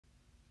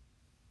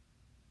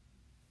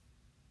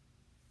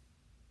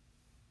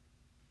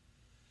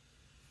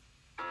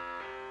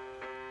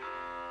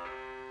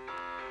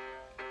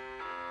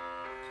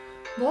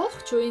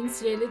Ողջույն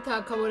սիրելի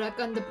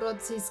թագավորական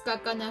դպրոցի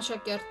իսկական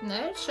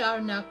աշակերտներ,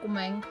 շարունակում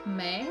ենք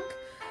մենք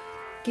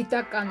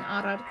գիտական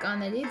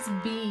առարկաներից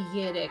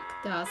B3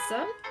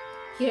 դասը,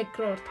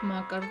 երկրորդ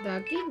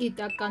մակարդակի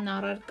գիտական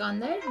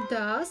առարկաներ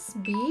դաս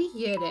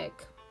B3։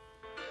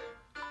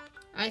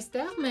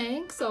 Այստեղ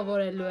մենք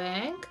սովորելու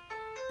ենք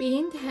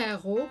պինդ,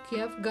 հեղուկ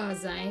և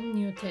գազային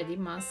նյութերի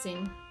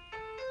մասին։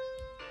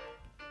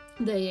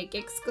 Դե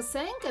եկեք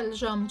սկսենք, էլ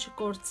ժամ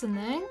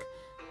չկորցնենք,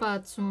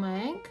 բացում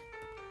ենք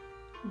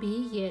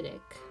B3.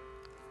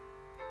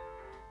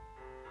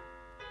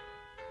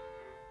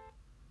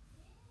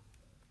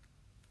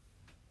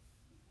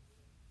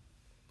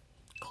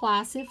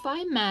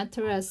 Classify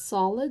matter as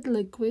solid,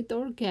 liquid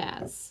or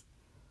gas.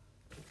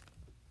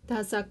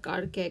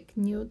 Դասակարգեք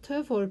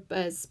նյութը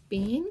որպես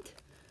պինդ,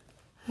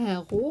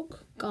 հեղուկ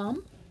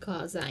կամ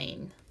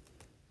գազային։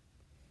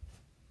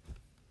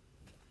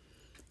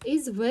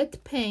 Is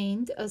wet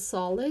paint a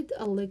solid,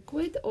 a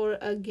liquid or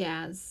a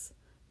gas?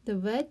 The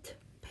wet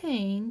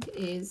paint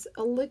is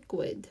a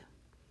liquid.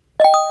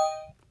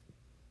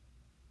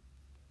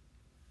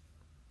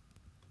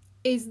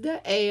 Is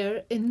the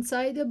air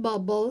inside a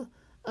bubble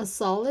a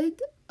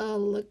solid, a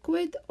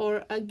liquid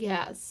or a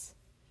gas?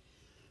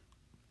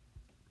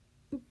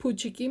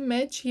 Փուչիկի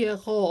մեջ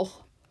եղող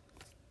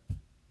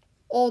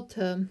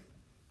օդը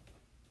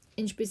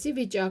ինչպիսի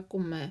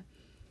վիճակում է,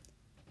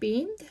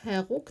 պինդ,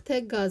 հեղուկ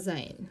թե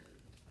գազային?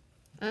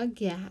 A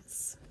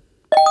gas.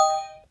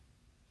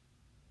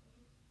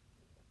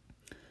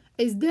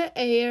 Is the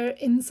air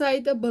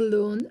inside a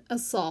balloon a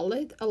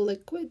solid, a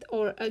liquid,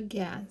 or a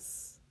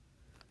gas?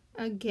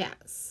 A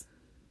gas.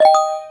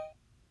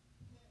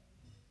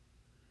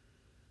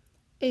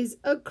 Is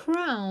a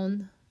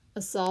crown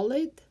a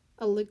solid,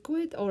 a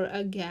liquid, or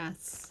a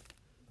gas?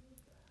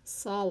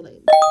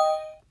 Solid.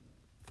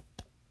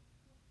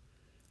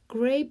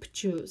 Grape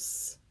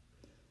juice.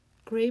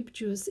 Grape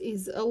juice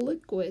is a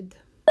liquid.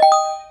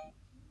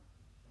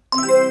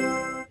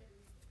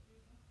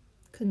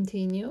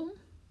 Continue.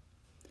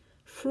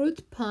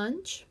 Fruit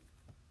punch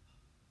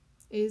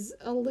is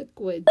a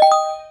liquid.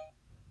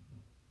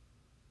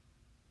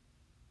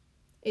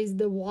 Is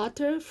the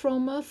water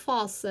from a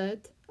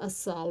faucet a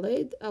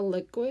solid, a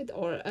liquid,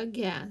 or a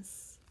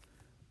gas?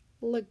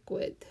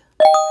 Liquid.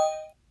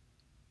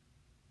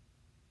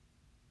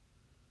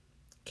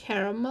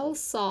 Caramel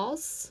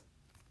sauce,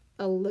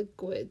 a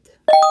liquid.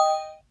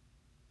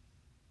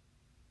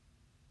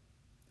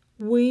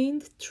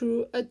 Wind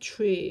through a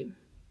tree.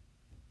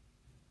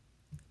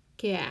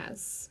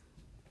 Gas.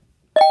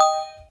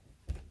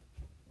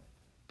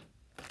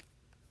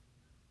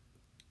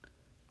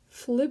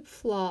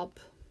 Flip-flop,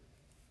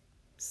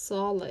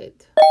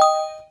 solid.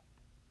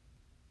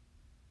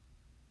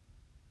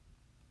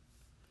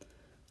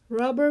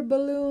 Rubber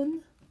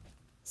balloon,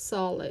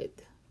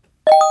 solid.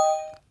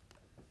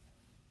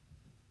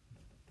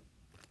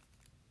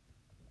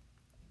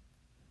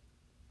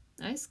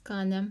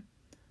 Այսքանը։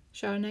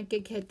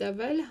 Շարունակեք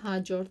հետևել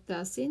հաջորդ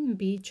դասին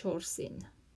B4-ին։